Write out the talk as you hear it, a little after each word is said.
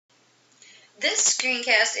This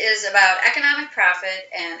screencast is about economic profit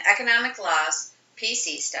and economic loss,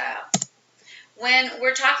 PC style. When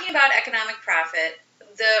we're talking about economic profit,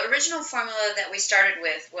 the original formula that we started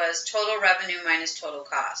with was total revenue minus total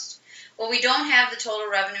cost. Well, we don't have the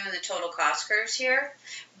total revenue and the total cost curves here,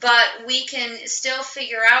 but we can still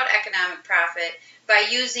figure out economic profit by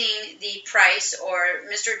using the price, or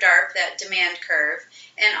Mr. Darp, that demand curve,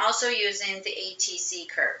 and also using the ATC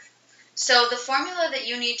curve. So the formula that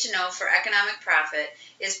you need to know for economic profit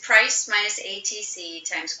is price minus ATC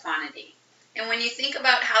times quantity. And when you think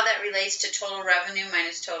about how that relates to total revenue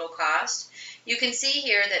minus total cost, you can see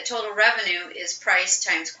here that total revenue is price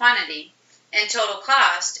times quantity, and total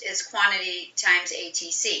cost is quantity times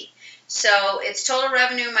ATC. So it's total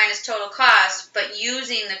revenue minus total cost, but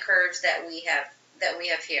using the curves that we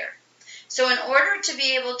have here. So in order to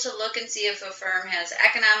be able to look and see if a firm has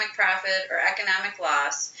economic profit or economic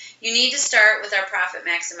loss, you need to start with our profit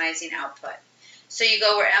maximizing output. So you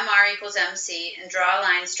go where MR equals MC and draw a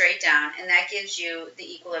line straight down, and that gives you the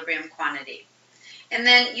equilibrium quantity. And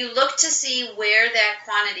then you look to see where that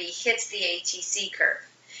quantity hits the ATC curve.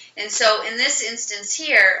 And so in this instance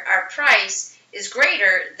here, our price is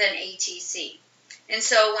greater than ATC. And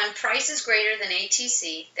so when price is greater than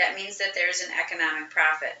ATC, that means that there's an economic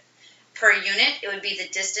profit. Per unit, it would be the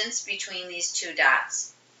distance between these two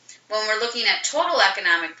dots. When we're looking at total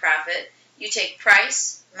economic profit, you take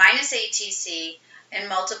price minus ATC and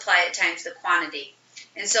multiply it times the quantity.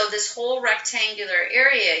 And so this whole rectangular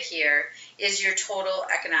area here is your total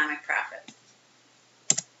economic profit.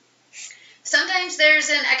 Sometimes there's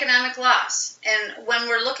an economic loss, and when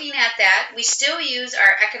we're looking at that, we still use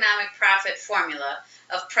our economic profit formula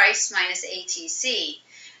of price minus ATC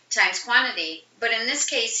times quantity, but in this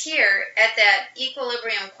case here, at that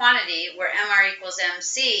equilibrium quantity where MR equals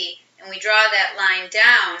MC, and we draw that line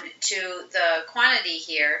down to the quantity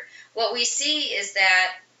here, what we see is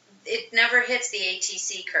that it never hits the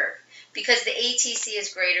ATC curve because the ATC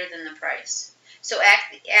is greater than the price. So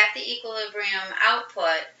at the equilibrium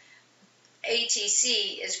output,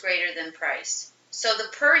 ATC is greater than price. So the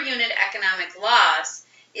per unit economic loss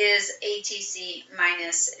is ATC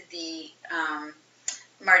minus the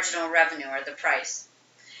marginal revenue, or the price.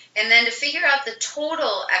 And then to figure out the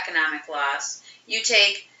total economic loss, you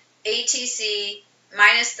take ATC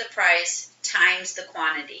minus the price times the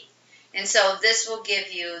quantity. And so this will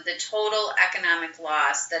give you the total economic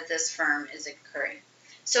loss that this firm is incurring.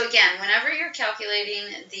 So again, whenever you're calculating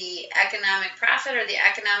the economic profit or the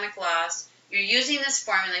economic loss, you're using this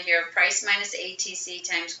formula here of price minus ATC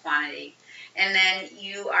times quantity. And then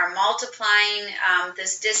you are multiplying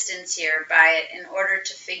this distance here by it in order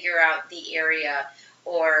to figure out the area,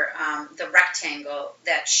 or the rectangle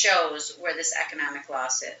that shows where this economic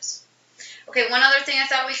loss is. Okay, one other thing I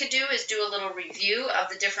thought we could do is do a little review of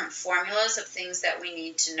the different formulas of things that we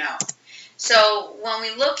need to know. So when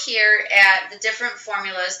we look here at the different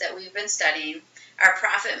formulas that we've been studying, our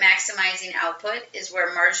profit maximizing output is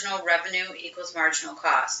where marginal revenue equals marginal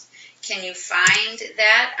cost. Can you find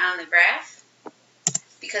that on the graph?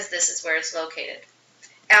 Because this is where it's located.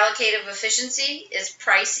 Allocative efficiency is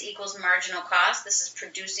price equals marginal cost. This is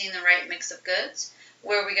producing the right mix of goods.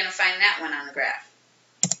 Where are we going to find that one on the graph?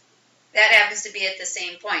 That happens to be at the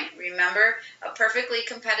same point. Remember, a perfectly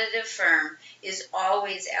competitive firm is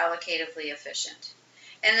always allocatively efficient.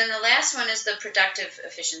 And then the last one is the productive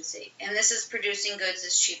efficiency, and this is producing goods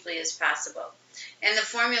as cheaply as possible. And the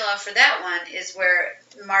formula for that one is where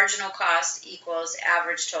marginal cost equals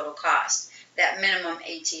average total cost, that minimum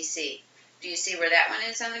ATC. Do you see where that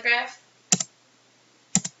one is on the graph?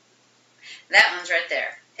 That one's right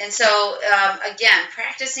there. And so, again,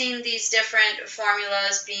 practicing these different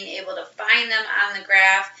formulas, being able to find them on the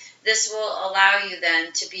graph, this will allow you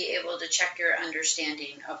then to be able to check your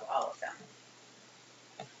understanding of all of them.